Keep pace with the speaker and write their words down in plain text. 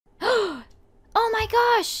my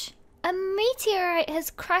gosh! A meteorite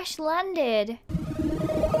has crash landed.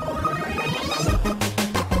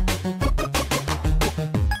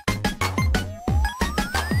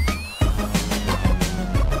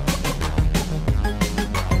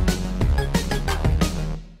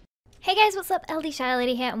 Hey guys, what's up?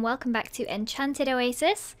 LDShadowLady here and welcome back to Enchanted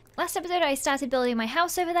Oasis. Last episode I started building my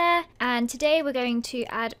house over there, and today we're going to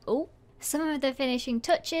add some of the finishing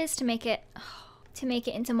touches to make it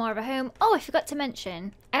into more of a home. Oh, I forgot to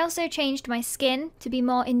mention, I also changed my skin to be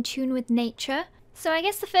more in tune with nature. So I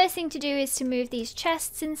guess the first thing to do is to move these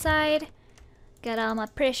chests inside. Got all my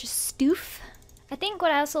precious stuff. I think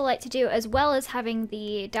what I also like to do, as well as having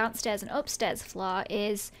the downstairs and upstairs floor,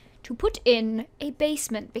 is to put in a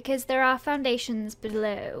basement, because there are foundations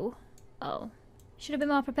below. Oh, should have been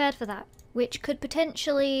more prepared for that. Which could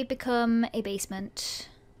potentially become a basement.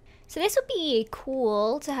 So this would be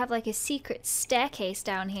cool to have like a secret staircase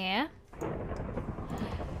down here.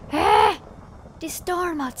 Ah! The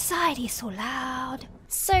storm outside is so loud.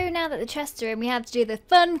 So now that the chests are in, we have to do the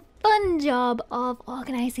fun job of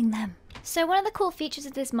organizing them. So one of the cool features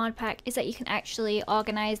of this mod pack is that you can actually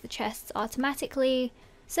organize the chests automatically.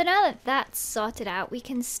 So now that that's sorted out, we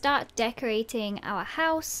can start decorating our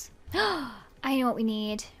house. I know what we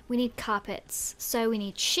need. We need carpets. So we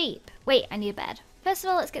need sheep. Wait, I need a bed. First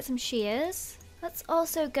of all, let's get some shears. Let's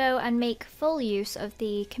also go and make full use of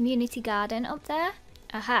the community garden up there.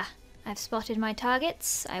 Aha, I've spotted my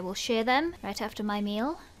targets. I will shear them right after my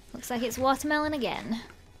meal. Looks like it's watermelon again.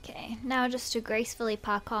 Okay, now just to gracefully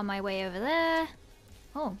parkour my way over there.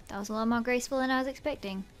 Oh, that was a lot more graceful than I was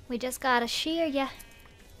expecting. We just gotta shear ya.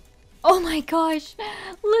 Oh my gosh,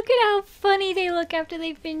 look at how funny they look after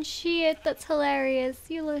they've been sheared. That's hilarious.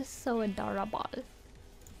 You look so adorable.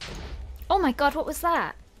 Oh my god, what was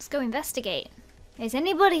that? Let's go investigate. Is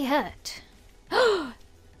anybody hurt? Oh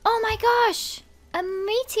my gosh! A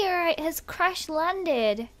meteorite has crash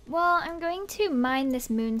landed. Well, I'm going to mine this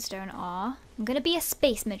moonstone ore. I'm going to be a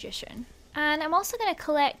space magician. And I'm also going to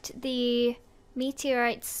collect the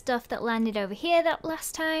meteorite stuff that landed over here that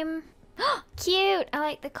last time. Cute! I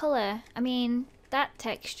like the colour. I mean, that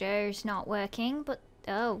texture is not working, but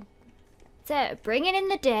oh. So, bringing in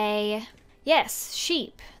the day. Yes,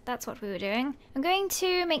 sheep. That's what we were doing. I'm going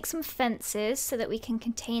to make some fences so that we can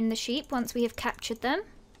contain the sheep once we have captured them.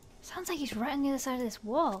 Sounds like he's right on the other side of this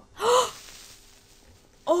wall.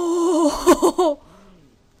 Oh!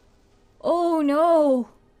 Oh no!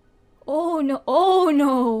 Oh no! Oh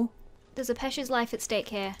no! There's a Pesha's life at stake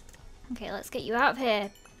here. Okay, let's get you out of here.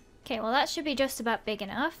 Okay, well that should be just about big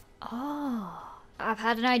enough. Oh, I've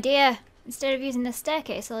had an idea. Instead of using the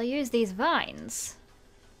staircase, I'll use these vines.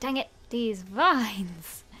 Dang it, these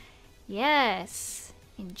vines. Yes,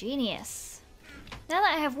 ingenious. Now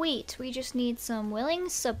that I have wheat, we just need some willing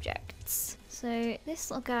subjects. So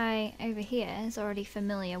this little guy over here is already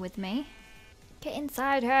familiar with me. Get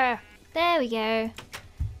inside her. There we go.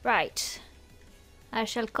 Right. I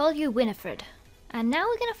shall call you Winifred. And now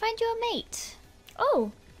we're gonna find you a mate.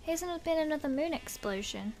 Oh, here's been another moon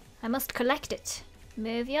explosion. I must collect it.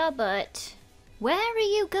 Move your butt. Where are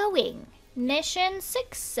you going? Mission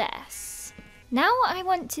success. Now what I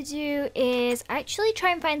want to do is actually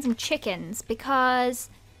try and find some chickens, because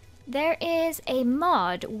there is a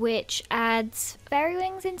mod which adds fairy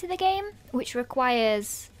wings into the game, which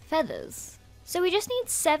requires feathers. So we just need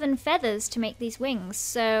 7 feathers to make these wings,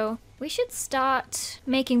 so we should start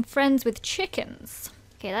making friends with chickens.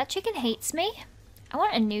 Okay, that chicken hates me. I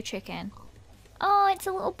want a new chicken. Oh, it's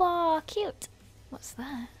a little bar, cute. What's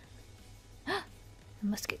that? I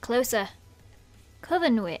must get closer.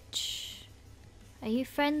 Coven Witch. Are you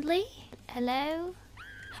friendly? Hello?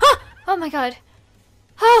 Ah! Oh my god.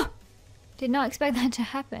 Oh! Did not expect that to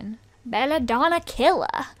happen. Belladonna Killer.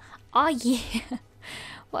 Oh yeah.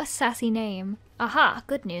 What a sassy name. Aha,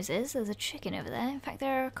 good news is there's a chicken over there. In fact,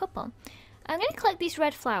 there are a couple. I'm going to collect these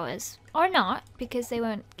red flowers. Or not, because they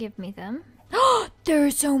won't give me them. Oh, there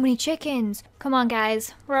are so many chickens. Come on,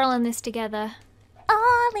 guys. We're all in this together.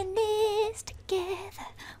 All in this together.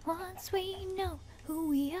 Once we know who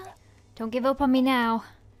we are. Don't give up on me now.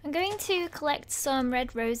 I'm going to collect some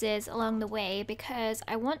red roses along the way because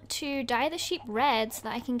I want to dye the sheep red so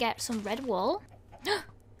that I can get some red wool.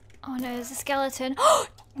 Oh no, there's a skeleton.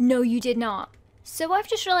 No, you did not. So what I've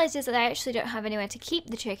just realized is that I actually don't have anywhere to keep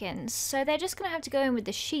the chickens, so they're just gonna have to go in with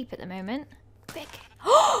the sheep at the moment. Quick.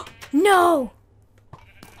 Oh no!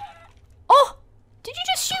 Oh! Did you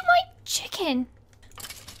just shoot my chicken?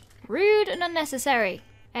 Rude and unnecessary.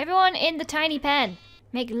 Everyone in the tiny pen.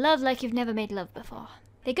 Make love like you've never made love before.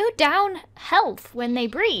 They go down health when they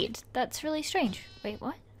breed. That's really strange. Wait,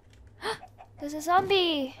 what? There's a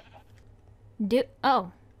zombie.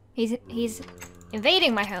 Oh, he's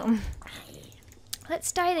invading my home.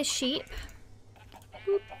 Let's dye the sheep.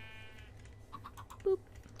 Boop. Boop.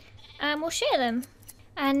 And we'll share them.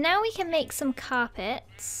 And now we can make some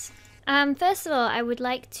carpets. First of all, I would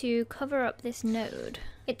like to cover up this node.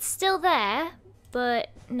 It's still there, but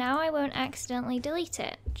now I won't accidentally delete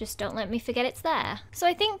it. Just don't let me forget it's there. So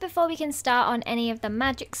I think before we can start on any of the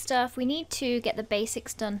magic stuff, we need to get the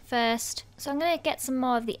basics done first. So I'm gonna get some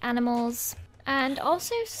more of the animals and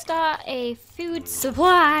also start a food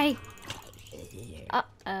supply.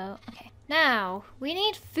 Uh-oh, okay. Now, we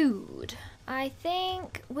need food. I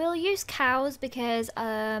think we'll use cows because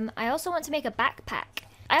I also want to make a backpack.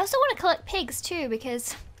 I also want to collect pigs too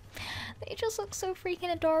because they just look so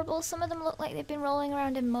freaking adorable. Some of them look like they've been rolling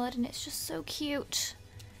around in mud and it's just so cute.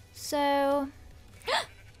 So,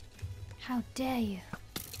 how dare you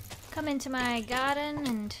come into my garden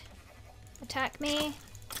and attack me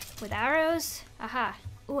with arrows? Aha.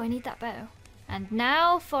 Oh, I need that bow. And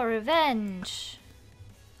now for revenge.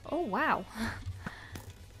 Oh, wow.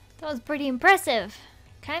 That was pretty impressive.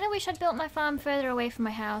 Kinda wish I'd built my farm further away from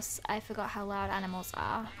my house. I forgot how loud animals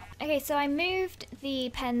are. Okay, so I moved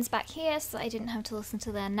the pens back here so that I didn't have to listen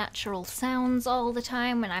to their natural sounds all the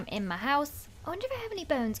time when I'm in my house. I wonder if I have any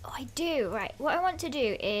bones. Oh, I do. Right, what I want to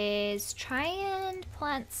do is try and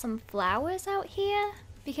plant some flowers out here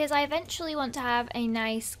because I eventually want to have a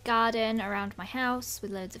nice garden around my house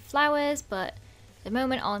with loads of flowers, but at the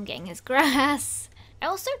moment all I'm getting is grass. I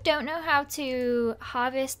also don't know how to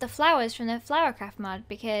harvest the flowers from the Flowercraft mod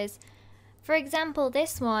because, for example,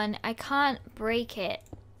 this one, I can't break it.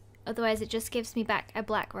 Otherwise, it just gives me back a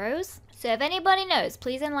black rose. So if anybody knows,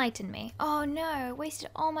 please enlighten me. Oh no, I wasted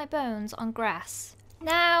all my bones on grass.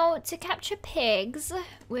 Now, to capture pigs,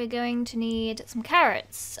 we're going to need some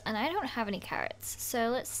carrots. And I don't have any carrots. So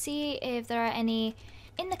let's see if there are any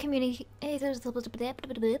in the community... in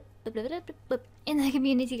the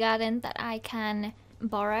community garden that I can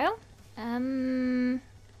borrow. No.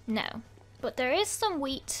 But there is some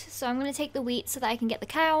wheat, so I'm going to take the wheat so that I can get the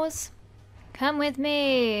cows. Come with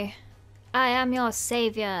me. I am your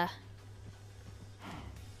savior.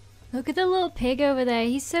 Look at the little pig over there.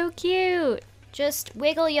 He's so cute. Just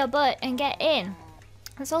wiggle your butt and get in.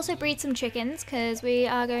 Let's also breed some chickens because we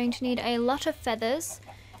are going to need a lot of feathers.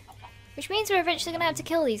 Which means we're eventually going to have to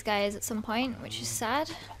kill these guys at some point, which is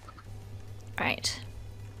sad. Right.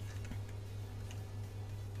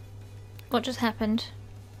 What just happened?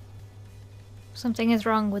 Something is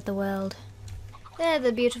wrong with the world. They're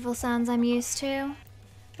the beautiful sounds I'm used to.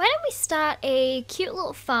 Why don't we start a cute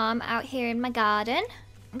little farm out here in my garden?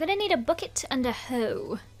 I'm gonna need a bucket and a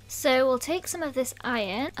hoe. So we'll take some of this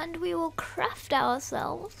iron and we will craft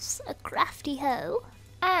ourselves a crafty hoe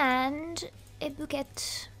and a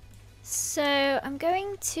bucket. So I'm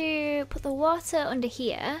going to put the water under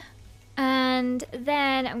here and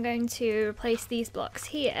then I'm going to replace these blocks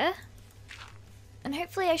here. And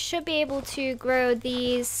hopefully I should be able to grow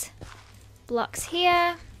these blocks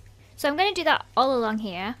here. So I'm going to do that all along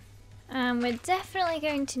here. And we're definitely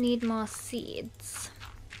going to need more seeds.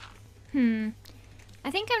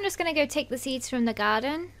 I think I'm just going to go take the seeds from the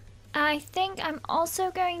garden. I think I'm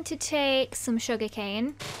also going to take some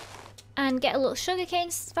sugarcane and get a little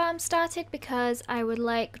sugarcane farm started because I would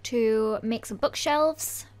like to make some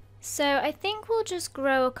bookshelves. So I think we'll just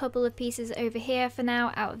grow a couple of pieces over here for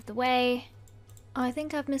now out of the way. I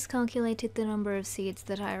think I've miscalculated the number of seeds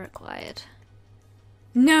that I required.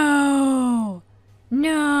 No!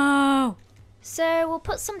 No! So we'll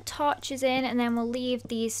put some torches in and then we'll leave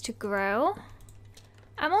these to grow.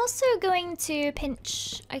 I'm also going to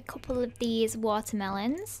pinch a couple of these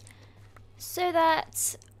watermelons so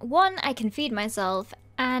that, one, I can feed myself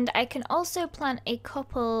and I can also plant a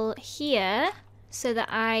couple here so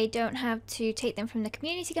that I don't have to take them from the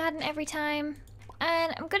community garden every time.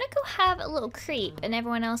 And I'm gonna go have a little creep in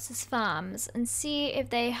everyone else's farms and see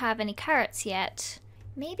if they have any carrots yet.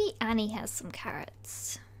 Maybe Annie has some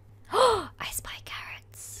carrots. Oh, I spy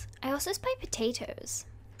carrots. I also spy potatoes.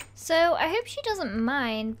 So I hope she doesn't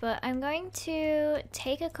mind, but I'm going to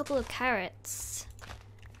take a couple of carrots,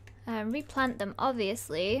 replant them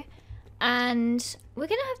obviously, and we're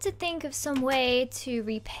gonna have to think of some way to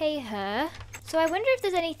repay her. So I wonder if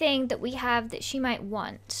there's anything that we have that she might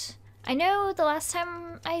want. I know the last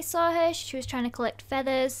time I saw her, she was trying to collect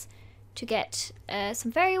feathers to get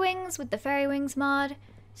some fairy wings with the fairy wings mod.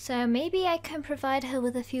 So maybe I can provide her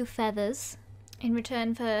with a few feathers in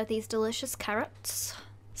return for these delicious carrots.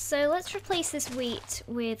 So let's replace this wheat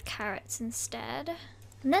with carrots instead.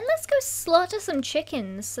 And then let's go slaughter some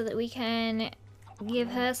chickens so that we can give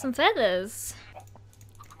her some feathers.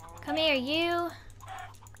 Come here, you.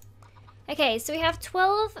 Okay, so we have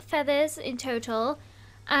 12 feathers in total.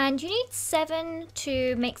 And you need 7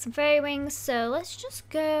 to make some fairy wings. So let's just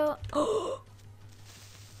go... Oh!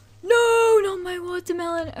 No, not my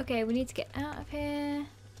watermelon. Okay, we need to get out of here.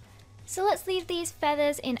 So let's leave these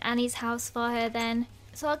feathers in Annie's house for her then.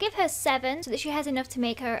 So I'll give her 7 so that she has enough to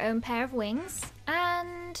make her own pair of wings.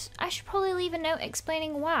 And I should probably leave a note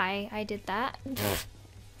explaining why I did that.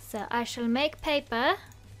 So I shall make paper.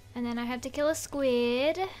 And then I had to kill a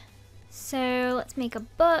squid. So let's make a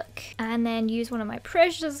book. And then use one of my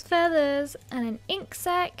precious feathers and an ink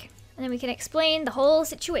sac. And then we can explain the whole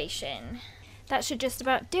situation. That should just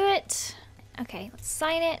about do it. Okay, let's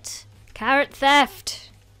sign it. Carrot theft.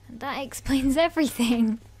 And that explains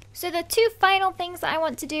everything. So the 2 final things that I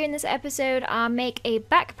want to do in this episode are make a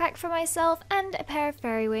backpack for myself and a pair of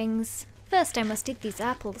fairy wings. First I must eat these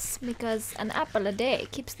apples because an apple a day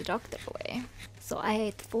keeps the doctor away. So I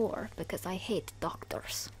ate 4 because I hate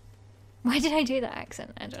doctors. Why did I do that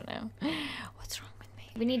accent? I don't know. What's wrong with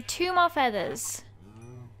me? We need 2 more feathers.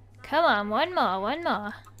 Come on, one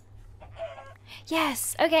more.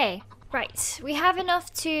 Yes, okay. Right, we have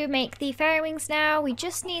enough to make the fairy wings now. We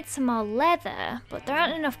just need some more leather, but there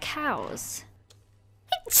aren't enough cows.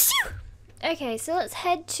 Okay, so let's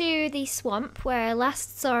head to the swamp where I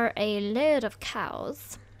last saw a load of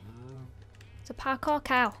cows. It's a parkour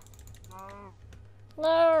cow.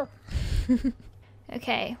 No.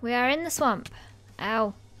 Okay, we are in the swamp.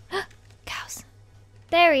 Ow. Cows.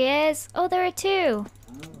 There he is. Oh, there are 2.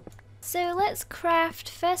 So let's craft,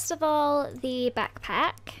 first of all, the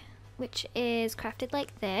backpack, which is crafted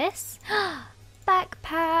like this.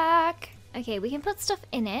 Backpack! Okay, we can put stuff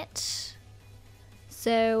in it.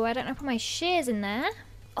 So I don't know, put my shears in there.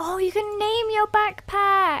 Oh, you can name your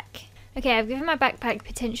backpack! Okay, I've given my backpack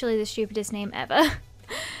potentially the stupidest name ever.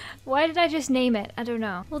 Why did I just name it? I don't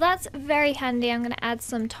know. Well, that's very handy. I'm gonna add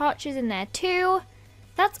some torches in there too.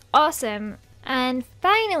 That's awesome. And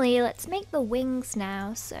finally, let's make the wings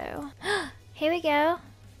now. So here we go.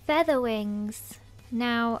 Feather wings.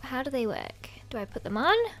 Now, how do they work? Do I put them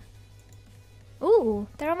on? Ooh,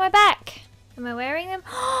 they're on my back. Am I wearing them?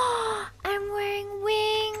 I'm wearing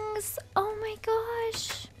wings. Oh my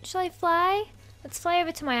gosh. Shall I fly? Let's fly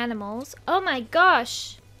over to my animals. Oh my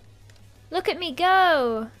gosh. Look at me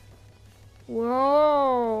go.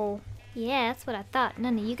 Whoa. Yeah, that's what I thought.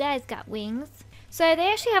 None of you guys got wings. So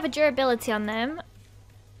they actually have a durability on them.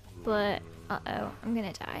 But, uh-oh, I'm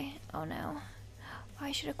gonna die. Oh no.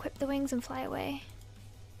 I should equip the wings and fly away.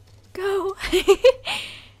 Go!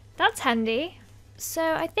 That's handy.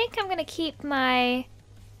 So I think I'm gonna keep my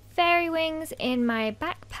fairy wings in my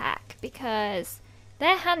backpack because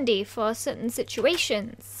they're handy for certain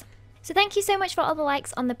situations. So thank you so much for all the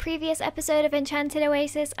likes on the previous episode of Enchanted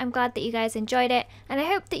Oasis. I'm glad that you guys enjoyed it, and I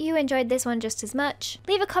hope that you enjoyed this one just as much.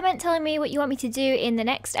 Leave a comment telling me what you want me to do in the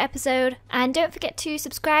next episode, and don't forget to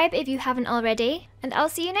subscribe if you haven't already, and I'll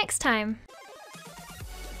see you next time.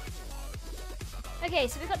 Okay,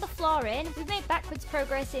 so we've got the floor in. We've made backwards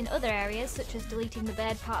progress in other areas, such as deleting the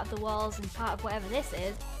bed part of the walls and part of whatever this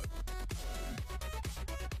is.